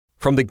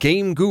From the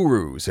game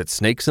gurus at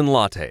Snakes and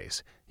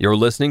Lattes, you're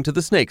listening to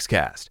the Snakes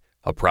Cast,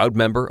 a proud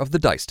member of the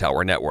Dice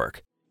Tower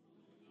Network.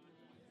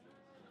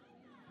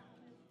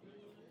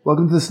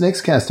 Welcome to the Snakes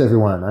Cast,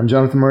 everyone. I'm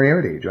Jonathan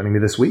Moriarty. Joining me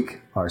this week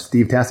are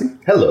Steve Tassie.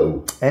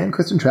 Hello. And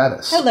Kristen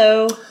Travis.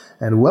 Hello.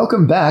 And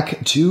welcome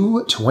back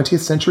to 20th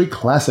Century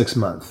Classics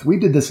Month. We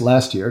did this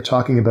last year,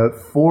 talking about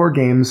 4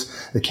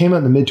 games that came out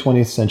in the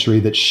mid-20th century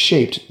that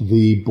shaped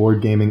the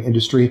board gaming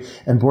industry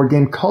and board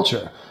game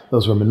culture.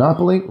 Those were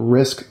Monopoly,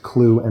 Risk,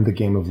 Clue, and the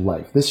Game of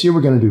Life. This year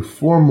we're going to do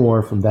 4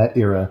 more from that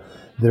era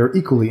that are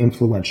equally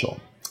influential.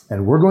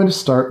 And we're going to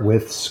start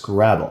with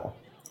Scrabble,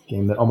 a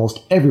game that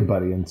almost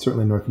everybody, and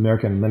certainly North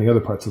America and many other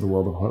parts of the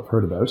world, have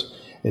heard about.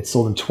 It's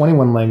sold in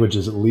 21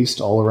 languages at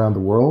least all around the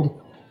world.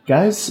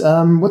 Guys,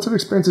 what sort of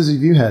experiences have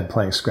you had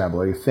playing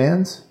Scrabble? Are you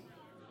fans?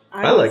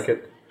 I like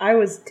it. I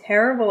was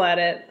terrible at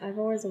it. I've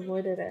always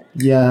avoided it.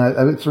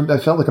 Yeah, I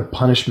felt like a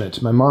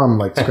punishment. My mom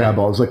liked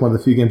Scrabble. It was like one of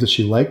the few games that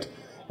she liked.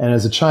 And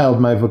as a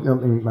child, my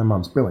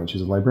mom's brilliant.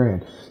 She's a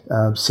librarian.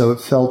 So it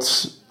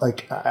felt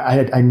like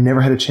I never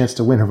had a chance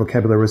to win. Her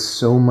vocabulary was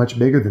so much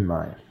bigger than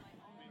mine.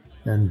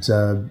 And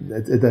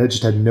I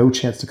just had no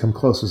chance to come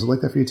close. Was it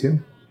like that for you too?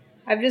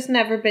 I've just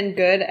never been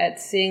good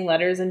at seeing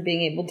letters and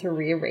being able to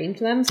rearrange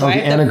them. So the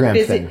anagram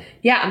thing.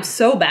 Yeah, I'm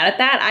so bad at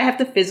that. I have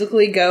to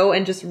physically go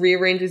and just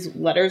rearrange these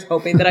letters,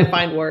 hoping that I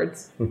find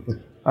words.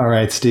 All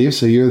right, Steve.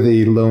 So you're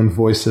the lone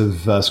voice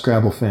of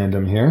Scrabble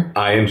fandom here.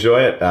 I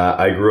enjoy it.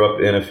 I grew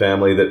up in a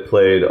family that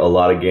played a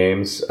lot of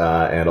games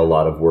and a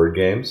lot of word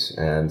games,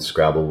 and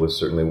Scrabble was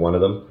certainly one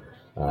of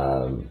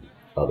them.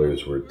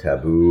 Others were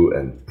Taboo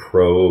and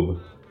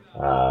Probe.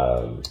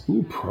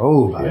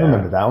 Probe. I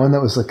remember that one.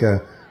 That was like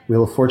a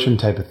Wheel of Fortune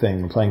type of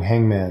thing. Playing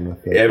Hangman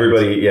with the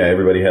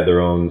everybody had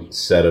their own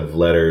set of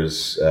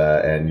letters,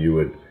 and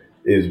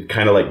is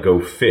kind of like Go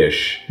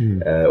Fish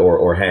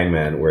or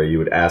Hangman, where you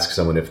would ask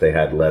someone if they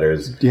had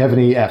letters. Do you have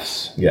any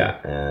Fs?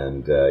 Yeah,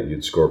 and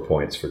you'd score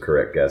points for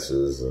correct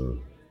guesses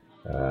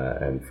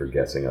and for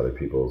guessing other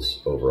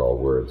people's overall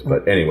words.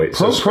 But anyway,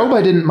 Probe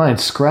I didn't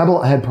mind. Scrabble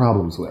I had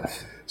problems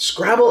with.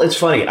 Scrabble, it's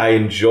funny. I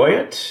enjoy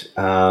it.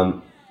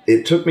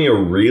 It took me a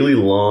really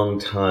long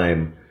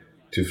time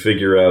to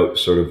figure out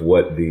sort of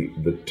what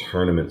the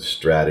tournament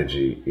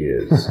strategy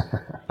is.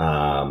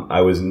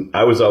 I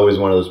was always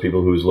one of those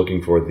people who was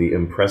looking for the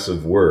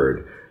impressive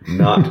word,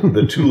 not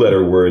the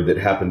 2-letter word that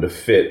happened to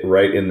fit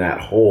right in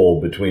that hole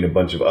between a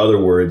bunch of other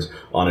words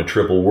on a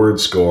triple word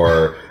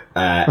score.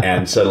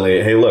 And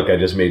suddenly, hey, look, I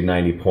just made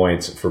 90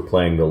 points for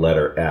playing the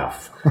letter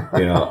F.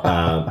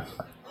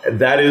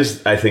 That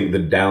is, I think, the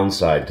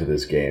downside to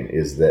this game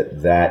is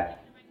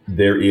that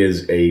there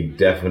is a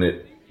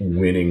definite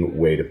winning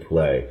way to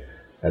play,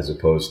 as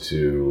opposed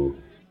to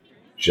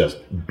just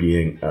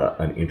being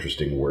an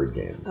interesting word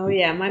game. Oh,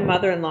 yeah. My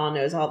mother-in-law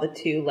knows all the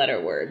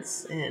 2-letter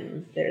words,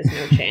 and there's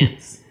no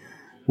chance.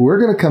 We're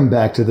going to come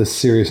back to the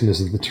seriousness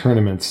of the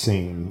tournament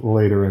scene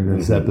later in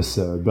this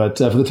episode. But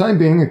for the time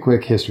being, a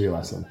quick history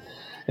lesson.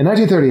 In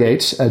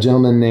 1938, a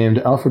gentleman named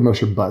Alfred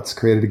Mosher Butts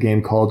created a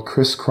game called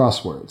Criss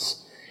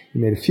Crosswords. He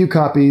made a few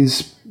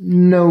copies.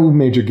 No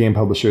major game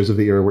publishers of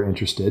the era were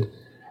interested.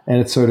 And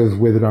it sort of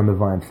withered on the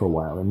vine for a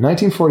while. In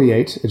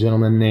 1948, a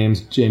gentleman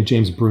named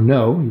James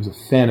Bruneau, he was a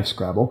fan of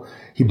Scrabble,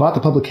 he bought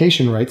the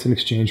publication rights in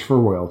exchange for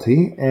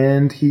royalty,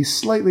 and he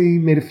slightly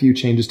made a few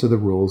changes to the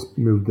rules,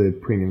 moved the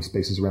premium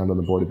spaces around on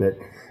the board a bit,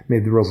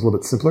 made the rules a little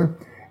bit simpler,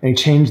 and he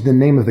changed the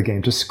name of the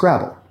game to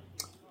Scrabble.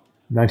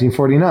 In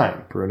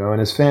 1949, Bruneau and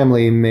his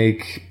family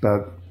make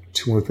about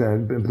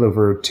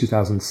over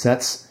 2,000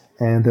 sets,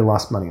 and they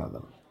lost money on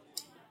them.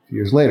 A few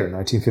years later,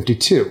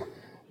 1952,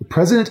 the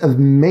president of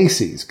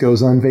Macy's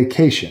goes on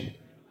vacation,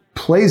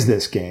 plays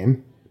this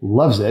game,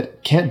 loves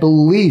it, can't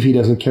believe he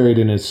doesn't carry it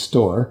in his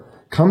store,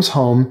 comes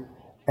home,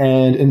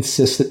 and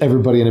insists that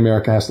everybody in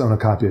America has to own a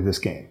copy of this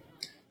game.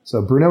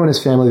 So Bruneau and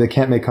his family, they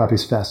can't make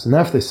copies fast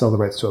enough. They sell the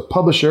rights to a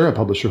publisher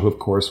who, of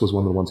course, was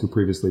one of the ones who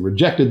previously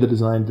rejected the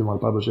design, didn't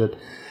want to publish it.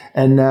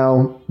 And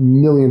now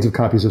millions of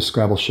copies of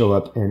Scrabble show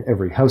up in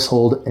every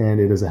household, and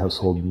it is a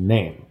household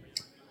name.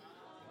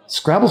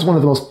 Scrabble's one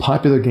of the most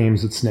popular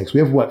games at Snakes. We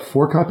have,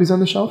 4 copies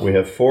on the shelf? We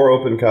have 4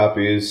 open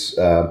copies.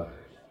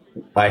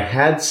 I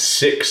had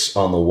 6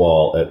 on the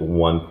wall at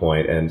one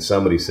point, and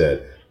somebody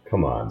said,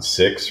 come on,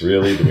 6?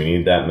 Really? Do we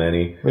need that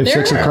many? We have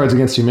 6 of Cards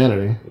Against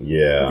Humanity.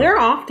 Yeah. They're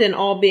often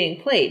all being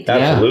played.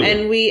 Absolutely.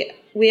 And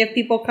we have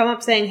people come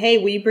up saying, hey,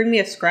 will you bring me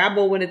a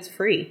Scrabble when it's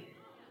free?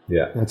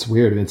 Yeah. That's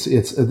weird.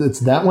 It's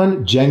that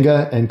one,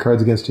 Jenga, and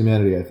Cards Against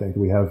Humanity, I think.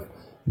 We have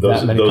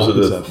those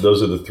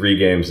are the 3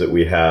 games that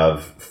we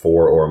have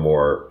 4 or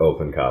more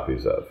open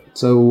copies of.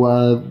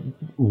 So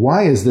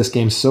why is this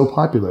game so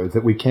popular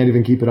that we can't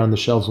even keep it on the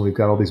shelves when we've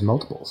got all these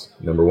multiples?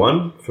 Number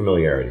 1,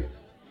 familiarity.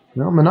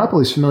 No,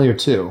 Monopoly's familiar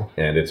too.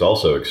 And it's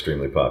also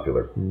extremely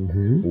popular.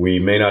 Mm-hmm. We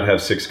may not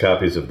have 6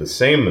 copies of the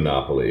same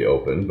Monopoly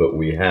open, but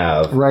we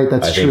have... Right,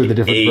 that's true, the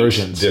different 8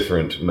 versions.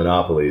 Different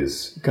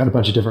Monopolies. Got a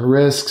bunch of different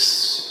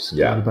risks.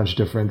 Yeah. Got a bunch of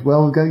different...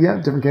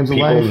 different games of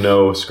life. People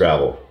know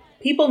Scrabble.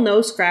 people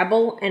know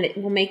Scrabble, and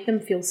it will make them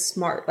feel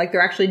smart, like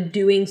they're actually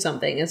doing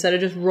something instead of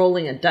just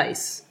rolling a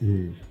dice.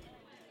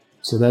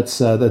 So that's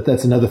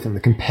another thing, the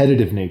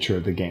competitive nature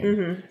of the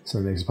game. So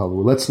it makes it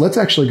probably. Let's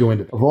actually go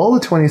into it. Of all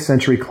the 20th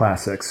century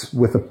classics,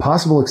 with the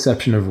possible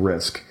exception of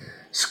Risk,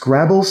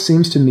 Scrabble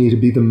seems to me to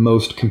be the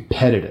most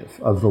competitive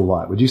of the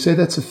lot. Would you say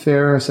that's a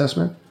fair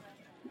assessment?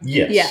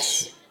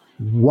 Yes.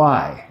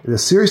 Why? The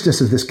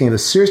seriousness of this game, the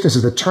seriousness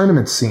of the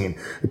tournament scene,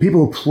 the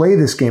people who play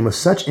this game with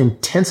such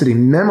intensity,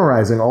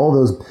 memorizing all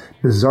those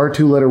bizarre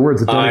two-letter words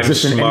that don't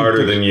exist in any I'm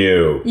smarter than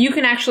you. You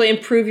can actually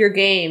improve your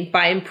game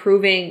by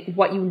improving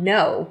what you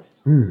know.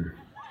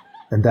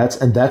 And that's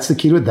the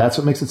key to it. That's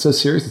what makes it so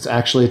serious. It's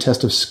actually a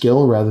test of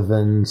skill rather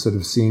than sort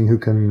of seeing who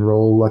can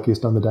roll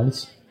luckiest on the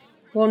dice.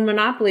 Well, in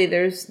Monopoly,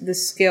 there's the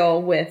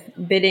skill with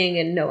bidding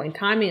and knowing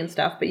timing and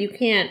stuff, but you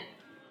can't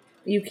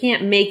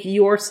make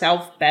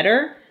yourself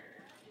better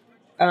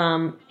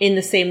in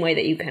the same way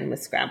that you can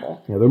with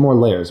Scrabble. Yeah, there are more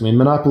layers. I mean,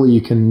 Monopoly,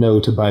 you can know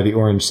to buy the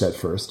orange set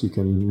first. You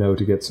can know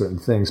to get certain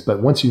things.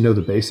 But once you know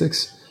the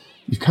basics,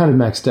 you've kind of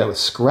maxed out. With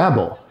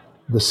Scrabble,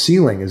 the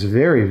ceiling is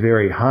very,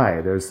 very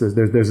high. There's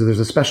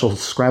a special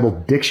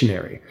Scrabble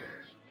dictionary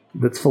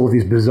that's full of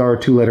these bizarre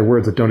two-letter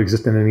words that don't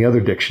exist in any other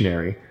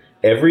dictionary.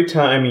 Every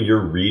time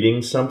you're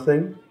reading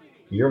something,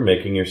 you're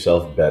making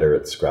yourself better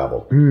at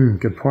Scrabble.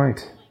 Good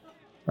point.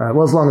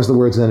 Well, as long as the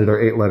words in it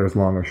are 8 letters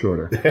long or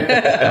shorter.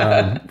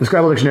 The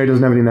Scrabble dictionary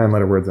doesn't have any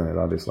 9-letter words in it,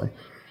 obviously.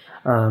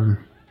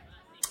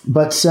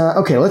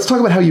 Okay, let's talk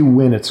about how you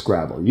win at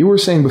Scrabble. You were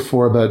saying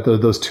before about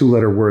those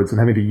 2-letter words and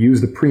having to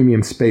use the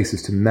premium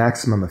spaces to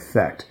maximum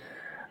effect.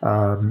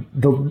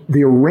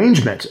 The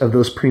arrangement of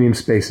those premium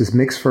spaces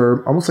makes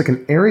for almost like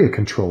an area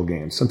control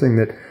game, something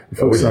that the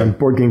folks on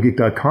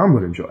BoardGameGeek.com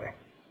would enjoy.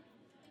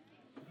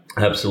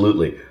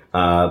 Absolutely.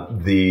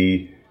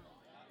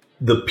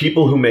 The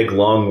people who make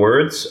long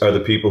words are the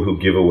people who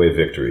give away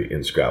victory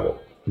in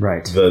Scrabble.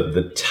 Right.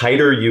 The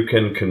tighter you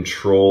can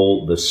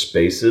control the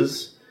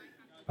spaces,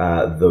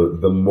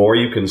 the more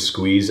you can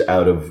squeeze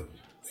out of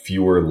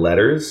fewer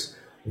letters,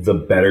 the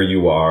better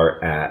you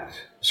are at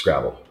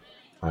Scrabble.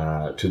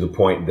 To the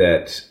point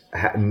that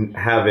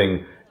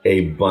having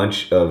a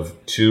bunch of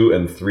 2-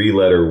 and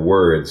 3-letter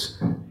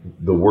words,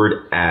 the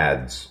word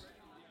ads,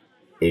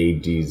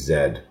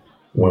 A-D-Z,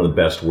 one of the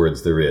best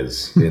words there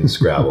is in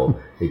Scrabble.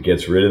 It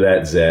gets rid of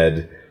that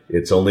Z.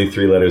 It's only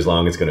 3 letters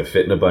long. It's going to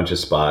fit in a bunch of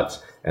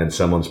spots, and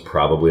someone's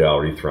probably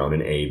already thrown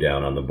an A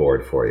down on the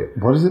board for you.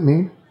 What does it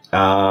mean?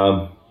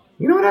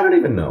 You know what? I don't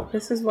even know.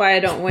 This is why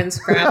I don't win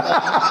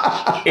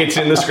Scrabble. It's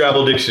in the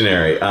Scrabble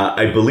dictionary.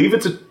 I believe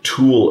it's a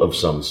tool of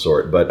some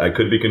sort, but I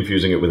could be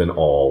confusing it with an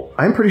all.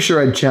 I'm pretty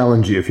sure I'd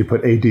challenge you if you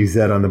put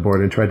ADZ on the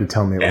board and tried to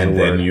tell me it was a word. And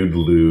then you'd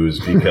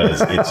lose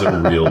because it's a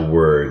real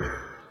word.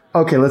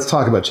 Okay, let's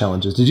talk about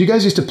challenges. Did you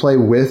guys used to play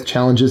with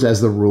challenges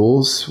as the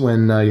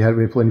when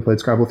you played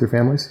Scrabble with your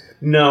families?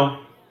 No.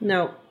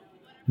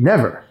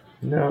 Never?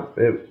 No.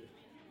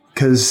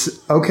 Because,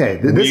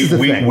 this is the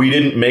thing. We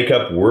didn't make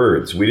up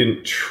words. We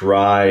didn't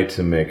try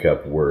to make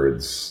up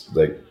words.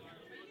 Like,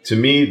 to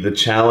me, the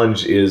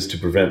challenge is to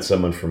prevent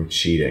someone from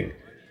cheating.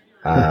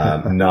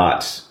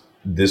 Not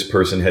this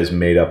person has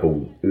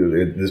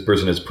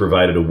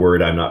provided a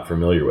word I'm not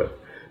familiar with.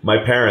 My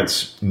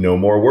parents know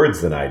more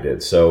words than I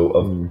did, so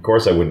of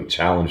course I wouldn't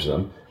challenge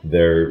them.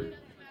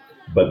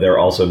 But they're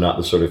also not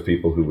the sort of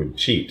people who would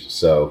cheat.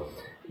 So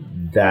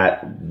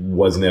that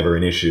was never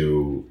an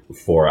issue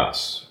for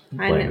us.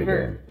 I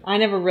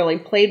never really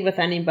played with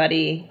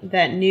anybody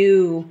that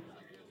knew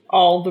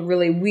all the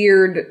really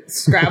weird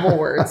Scrabble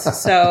words.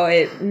 So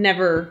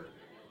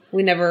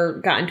we never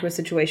got into a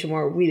situation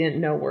where we didn't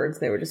know words.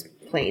 They were just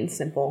plain,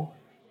 simple,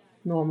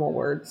 normal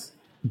words.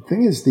 The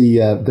thing is,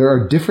 there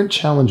are different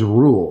challenge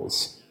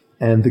rules,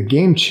 and the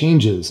game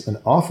changes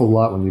an awful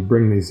lot when you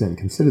bring these in.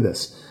 Consider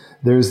this.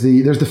 There's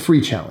the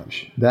free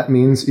challenge. That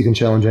means you can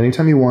challenge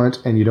anytime you want,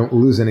 and you don't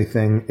lose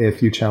anything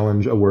if you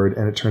challenge a word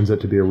and it turns out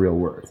to be a real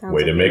word.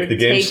 Way to make the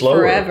game slower.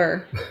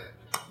 Forever.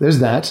 There's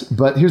that,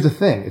 but here's the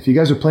thing. If you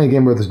guys are playing a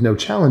game where there's no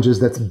challenges,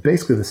 that's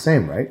basically the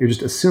same, right? You're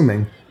just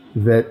assuming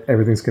that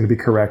everything's going to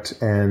be correct,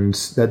 and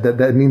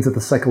that means that the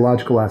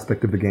psychological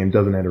aspect of the game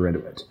doesn't enter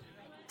into it.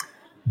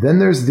 Then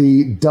there's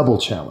the double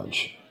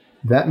challenge.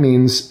 That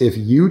means if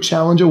you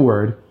challenge a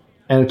word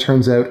and it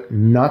turns out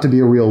not to be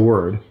a real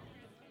word,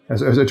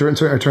 as it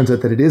turns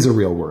out that it is a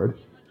real word,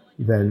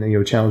 then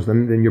you challenge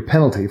them. Then your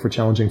penalty for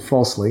challenging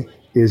falsely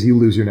is you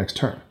lose your next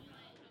turn.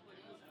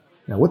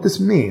 Now, what this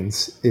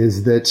means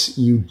is that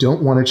you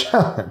don't want to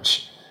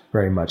challenge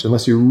very much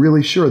unless you're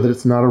really sure that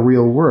it's not a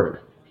real word.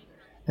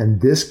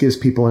 And this gives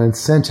people an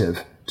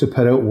incentive to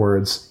put out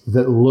words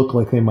that look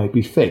like they might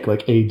be fake,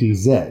 like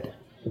ADZ.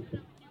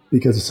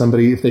 Because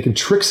if they can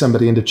trick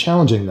somebody into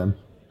challenging them,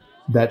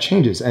 that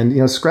changes.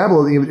 And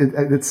Scrabble,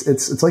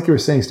 it's like you were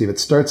saying, Steve. It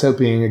starts out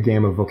being a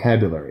game of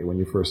vocabulary when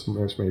you're first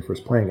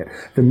playing it.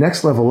 The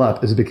next level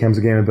up is it becomes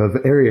a game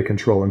of area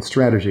control and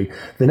strategy.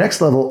 The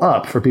next level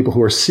up for people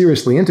who are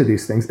seriously into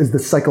these things is the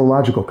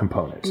psychological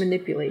component,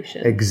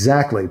 manipulation.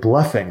 Exactly,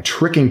 bluffing,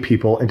 tricking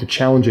people into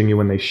challenging you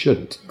when they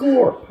shouldn't,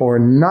 or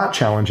not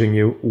challenging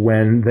you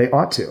when they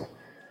ought to.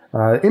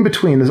 In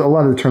between, there's a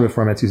lot of the tournament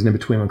formats use an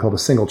in-between one called a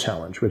single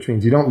challenge, which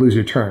means you don't lose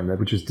your turn,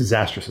 which is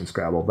disastrous in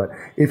Scrabble. But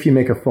if you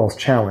make a false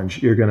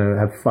challenge, you're going to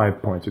have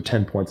 5 points or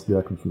 10 points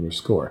deducted from your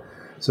score.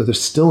 So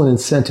there's still an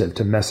incentive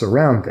to mess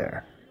around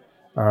there.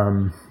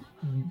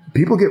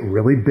 People get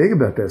really big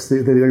about this.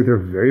 They're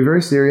very,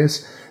 very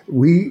serious.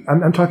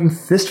 I'm talking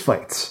fist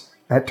fights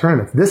at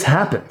tournaments. This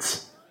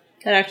happens.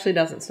 That actually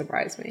doesn't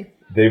surprise me.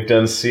 They've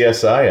done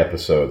CSI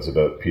episodes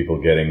about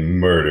people getting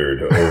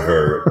murdered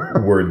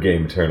over word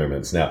game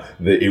tournaments. Now,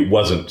 it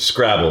wasn't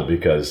Scrabble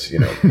because,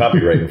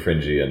 copyright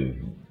infringing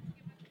and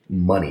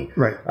money.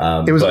 Right.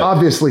 It was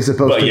obviously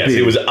supposed to be. But yes,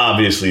 it was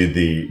obviously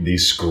the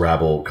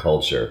Scrabble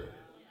culture.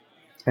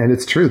 And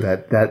it's true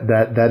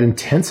that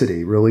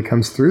intensity really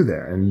comes through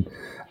there. And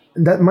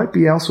that might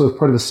be also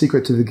part of a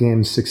secret to the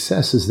game's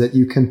success is that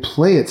you can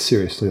play it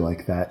seriously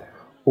like that,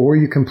 or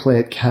you can play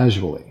it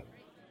casually.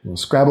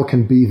 Scrabble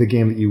can be the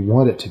game that you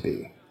want it to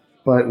be.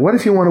 But what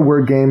if you want a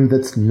word game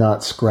that's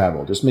not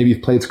Scrabble? Just maybe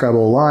you've played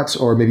Scrabble a lot,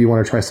 or maybe you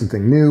want to try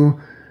something new.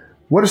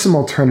 What are some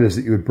alternatives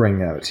that you would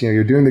bring out?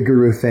 You're doing the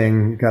guru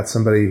thing. You've got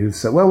somebody who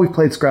said, well, we've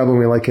played Scrabble and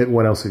we like it.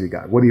 What else have you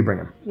got? What do you bring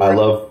them? I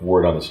love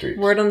Word on the Street.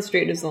 Word on the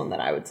Street is the one that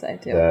I would say,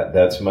 too.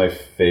 That's my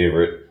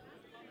favorite.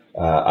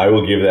 I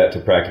will give that to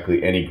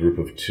practically any group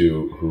of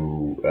two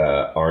who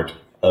aren't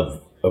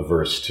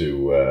averse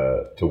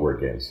to word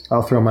games.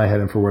 I'll throw my head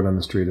in for Word on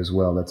the Street as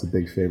well. That's a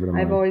big favorite of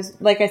mine. I've always,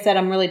 like I said,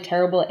 I'm really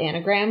terrible at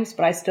anagrams,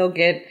 but I still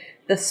get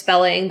the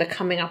spelling, the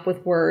coming up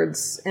with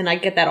words, and I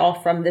get that all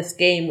from this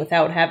game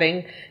without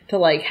having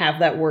to have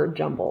that word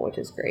jumble, which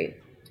is great.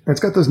 It's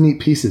got those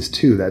neat pieces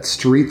too. That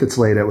street that's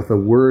laid out with the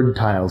word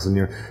tiles, and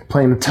you're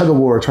playing a tug of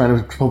war, trying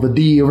to pull the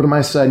D over to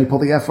my side, and you pull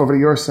the F over to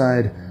your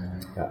side.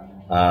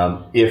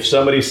 Yeah. If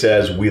somebody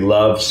says we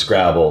love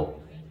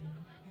Scrabble,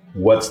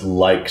 what's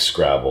like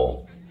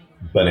Scrabble?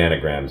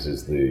 Bananagrams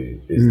is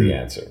the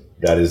answer.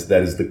 That is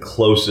the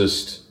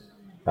closest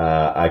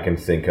I can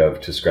think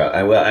of to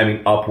Scrabble. Well, I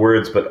mean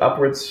Upwards, but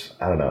Upwards,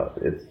 I don't know.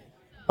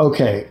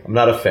 Okay, I'm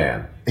not a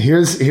fan.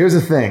 Here's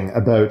the thing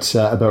about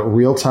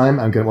real time.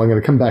 I'm going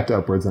to come back to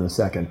Upwards in a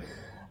second.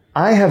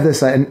 I have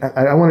this, and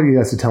I wanted you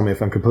guys to tell me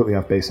if I'm completely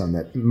off base on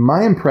that.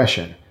 My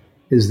impression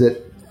is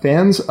that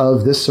fans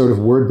of this sort of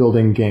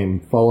word-building game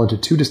fall into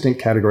two distinct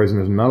categories, and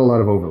there's not a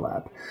lot of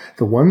overlap.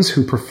 The ones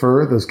who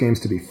prefer those games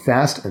to be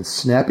fast and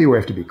snappy, where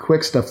you have to be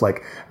quick, stuff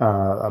like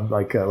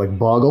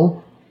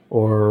Boggle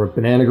or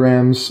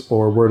Bananagrams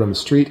or Word on the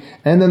Street,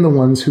 and then the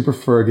ones who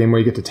prefer a game where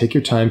you get to take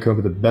your time, come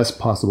up with the best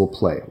possible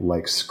play,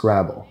 like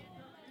Scrabble.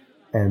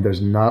 And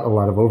there's not a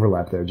lot of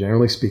overlap there.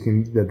 Generally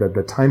speaking,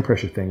 the time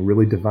pressure thing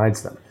really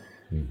divides them.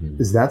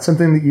 Mm-hmm. Is that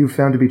something that you've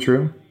found to be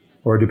true?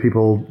 Or do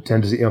people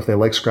tend to see, if they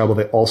like Scrabble,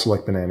 they also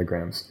like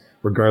Bananagrams,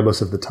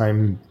 regardless of the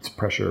time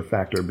pressure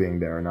factor being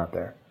there or not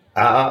there?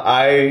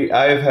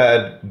 I've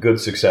had good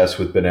success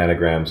with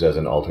Bananagrams as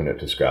an alternate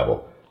to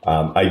Scrabble.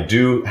 I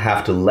do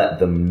have to let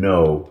them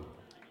know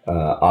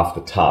off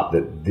the top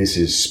that this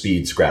is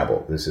speed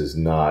Scrabble. This is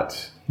not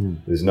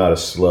a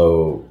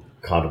slow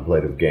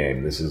contemplative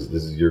game. This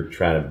is you're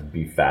trying to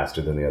be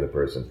faster than the other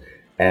person.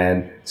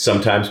 And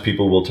sometimes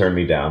people will turn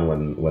me down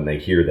when they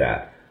hear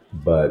that,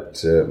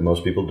 but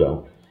most people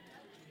don't.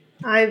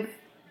 I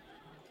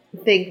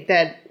think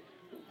that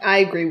I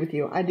agree with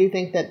you. I do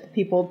think that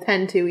people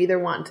tend to either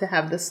want to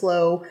have the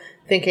slow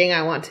thinking,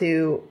 I want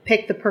to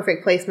pick the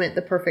perfect placement,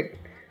 the perfect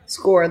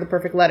score, the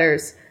perfect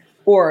letters,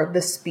 or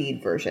the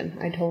speed version.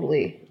 I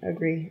totally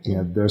agree.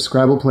 Yeah, there are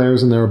Scrabble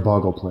players and there are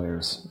Boggle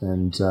players.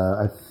 And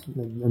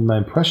in my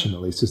impression,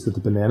 at least, is that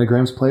the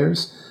Bananagrams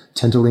players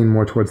tend to lean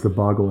more towards the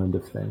Boggle end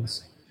of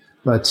things.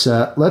 But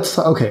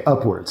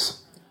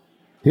Upwards.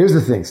 Here's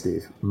the thing,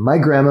 Steve. My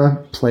grandma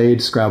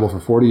played Scrabble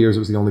for 40 years. It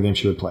was the only game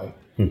she would play.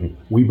 Mm-hmm.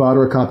 We bought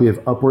her a copy of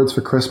Upwards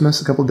for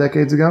Christmas a couple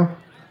decades ago.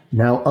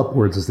 Now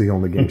Upwards is the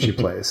only game she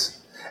plays.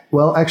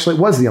 Well, actually,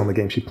 it was the only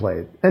game she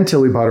played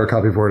until we bought her a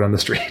copy of Word on the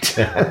Street.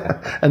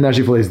 And now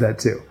she plays that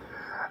too.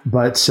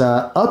 But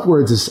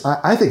Upwards is,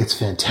 I think it's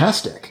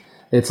fantastic.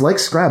 It's like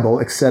Scrabble,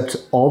 except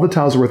all the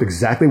tiles are worth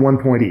exactly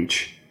 1 point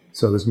each.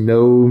 So there's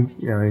no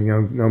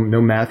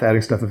math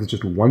adding stuff. It's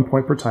just 1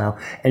 point per tile.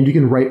 And you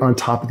can write on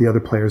top of the other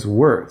player's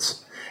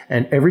words.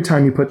 And every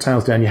time you put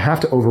tiles down, you have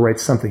to overwrite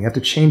something. You have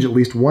to change at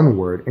least one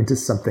word into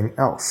something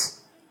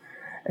else.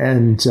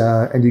 And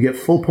you get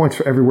full points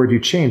for every word you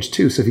change,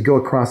 too. So if you go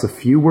across a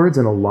few words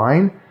in a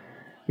line,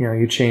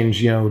 you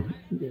change,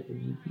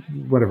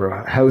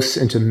 house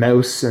into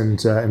mouse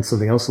and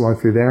something else along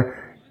through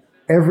there.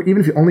 Even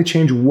if you only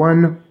change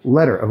one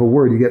letter of a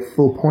word, you get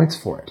full points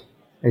for it.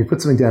 And you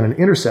put something down in an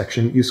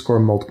intersection, you score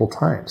multiple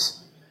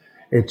times.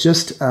 It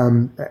just,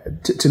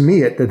 to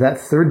me, that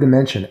third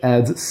dimension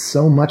adds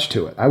so much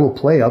to it. I will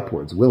play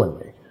Upwards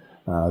willingly.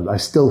 I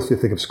still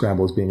think of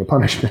Scrabble as being a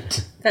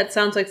punishment. That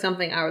sounds like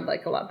something I would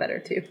like a lot better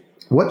too.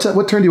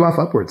 What turned you off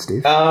upwards,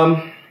 Steve?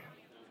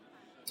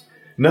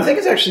 Nothing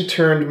has actually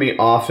turned me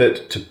off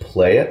it to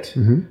play it,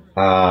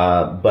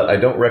 but I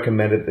don't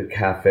recommend it at the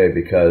cafe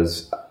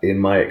because, in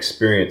my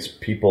experience,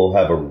 people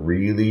have a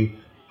really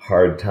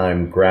hard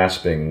time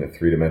grasping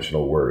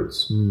three-dimensional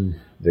words.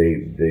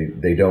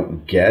 They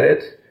don't get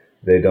it.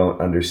 They don't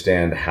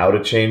understand how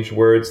to change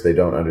words. They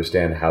don't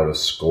understand how to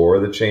score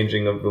the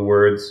changing of the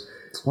words.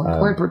 It's 1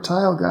 point per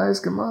tile, guys.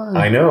 Come on.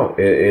 I know.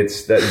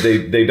 It's that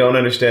they don't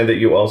understand that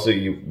you also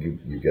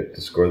you get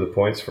to score the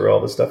points for all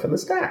the stuff in the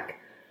stack.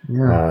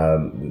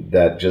 Yeah.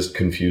 That just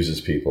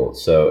confuses people.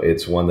 So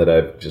it's one that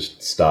I've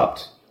just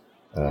stopped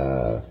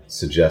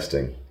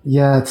suggesting.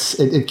 Yeah,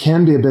 it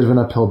can be a bit of an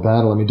uphill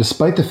battle. I mean,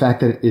 despite the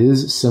fact that it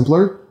is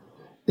simpler,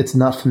 it's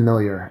not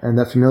familiar. And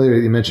that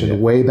familiarity you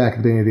mentioned way back at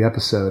the beginning of the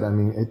episode, I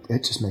mean,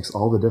 it just makes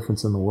all the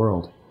difference in the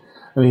world.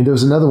 I mean, there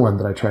was another one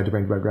that I tried to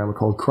bring to my ground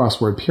called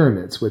Crossword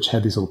Pyramids, which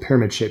had these little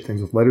pyramid-shaped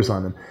things with letters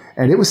on them.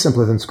 And it was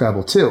simpler than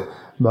Scrabble, too.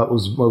 But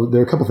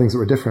there are a couple things that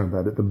were different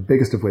about it, the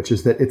biggest of which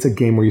is that it's a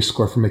game where you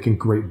score for making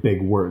great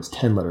big words,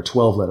 10-letter,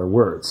 12-letter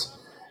words.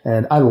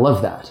 And I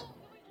love that.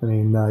 I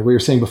mean, what you were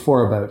saying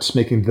before about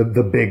making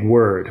the big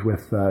word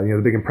with,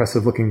 the big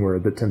impressive-looking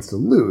word that tends to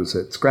lose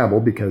at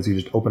Scrabble because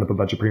you just open up a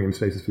bunch of premium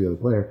spaces for the other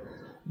player.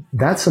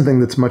 That's something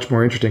that's much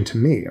more interesting to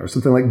me. Or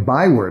something like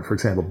Byword, for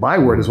example.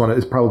 Byword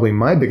is probably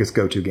my biggest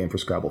go-to game for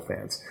Scrabble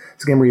fans.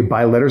 It's a game where you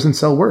buy letters and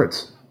sell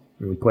words.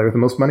 And the player with the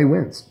most money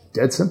wins.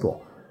 Dead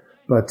simple.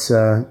 But,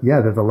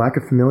 the lack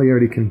of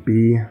familiarity can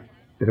be a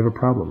bit of a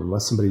problem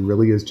unless somebody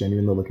really is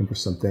genuinely looking for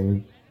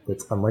something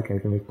that's unlike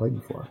anything they've played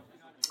before.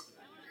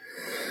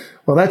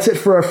 Well, that's it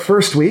for our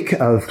first week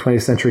of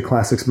 20th Century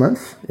Classics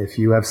Month. If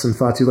you have some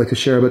thoughts you'd like to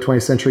share about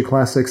 20th Century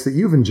Classics that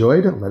you've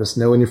enjoyed, let us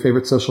know in your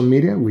favorite social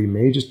media. We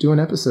may just do an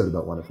episode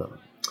about one of them.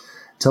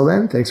 Till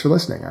then, thanks for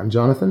listening. I'm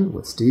Jonathan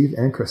with Steve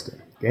and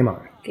Kristen. Game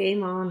on.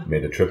 Game on. May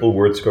the triple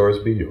word scores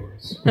be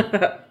yours.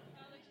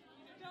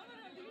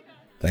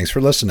 Thanks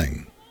for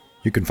listening.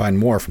 You can find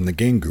more from the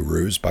Game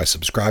Gurus by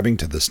subscribing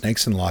to the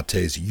Snakes and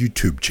Lattes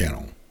YouTube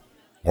channel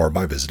or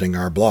by visiting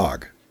our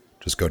blog.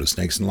 Just go to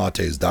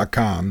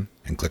snakesandlattes.com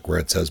and click where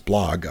it says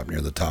blog up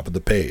near the top of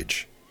the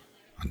page.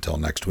 Until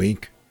next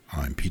week,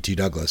 I'm P.T.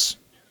 Douglas.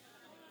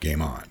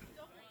 Game on.